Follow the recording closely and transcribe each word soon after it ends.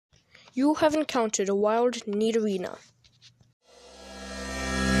You have encountered a wild Nidorina.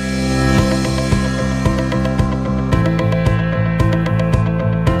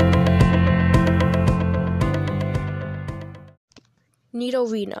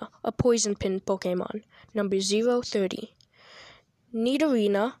 Nidorina, a poison pin Pokemon, number 030.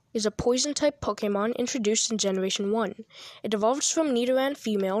 Nidorina is a poison-type Pokemon introduced in Generation 1. It evolves from Nidoran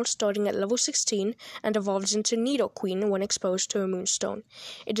female starting at level 16 and evolves into Nidoqueen when exposed to a Moonstone.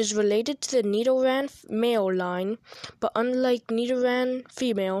 It is related to the Nidoran male line, but unlike Nidoran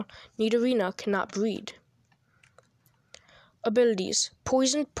female, Nidorina cannot breed. Abilities: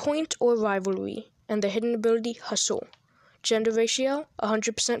 Poison Point or Rivalry, and the hidden ability Hustle. Gender ratio: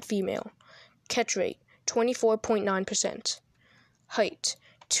 100% female. Catch rate: 24.9%. Height: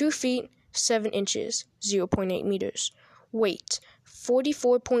 2 feet, 7 inches, 0.8 meters. Weight: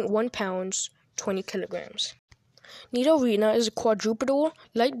 44.1 pounds, 20 kilograms. Nidorina is a quadrupedal,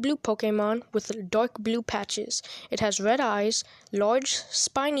 light blue Pokemon with dark blue patches. It has red eyes, large,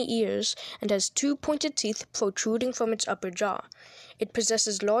 spiny ears, and has 2 pointed teeth protruding from its upper jaw. It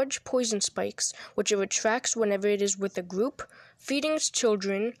possesses large poison spikes, which it retracts whenever it is with a group, feeding its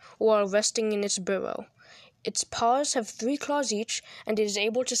children, or while resting in its burrow. Its paws have 3 claws each, and it is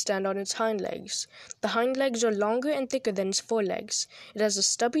able to stand on its hind legs. The hind legs are longer and thicker than its forelegs. It has a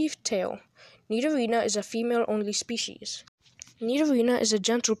stubby tail. Nidorina is a female-only species. Nidorina is a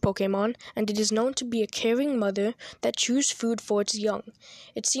gentle Pokemon, and it is known to be a caring mother that chews food for its young.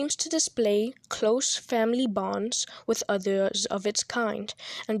 It seems to display close family bonds with others of its kind,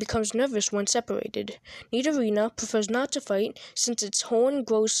 and becomes nervous when separated. Nidorina prefers not to fight since its horn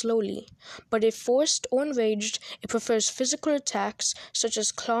grows slowly, but if forced or enraged, it prefers physical attacks such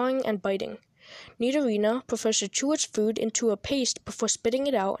as clawing and biting. Nidorina prefers to chew its food into a paste before spitting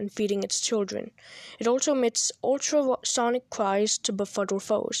it out and feeding its children. It also emits ultrasonic cries to befuddle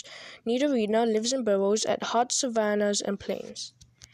foes. Nidorina lives in burrows at hot savannas and plains.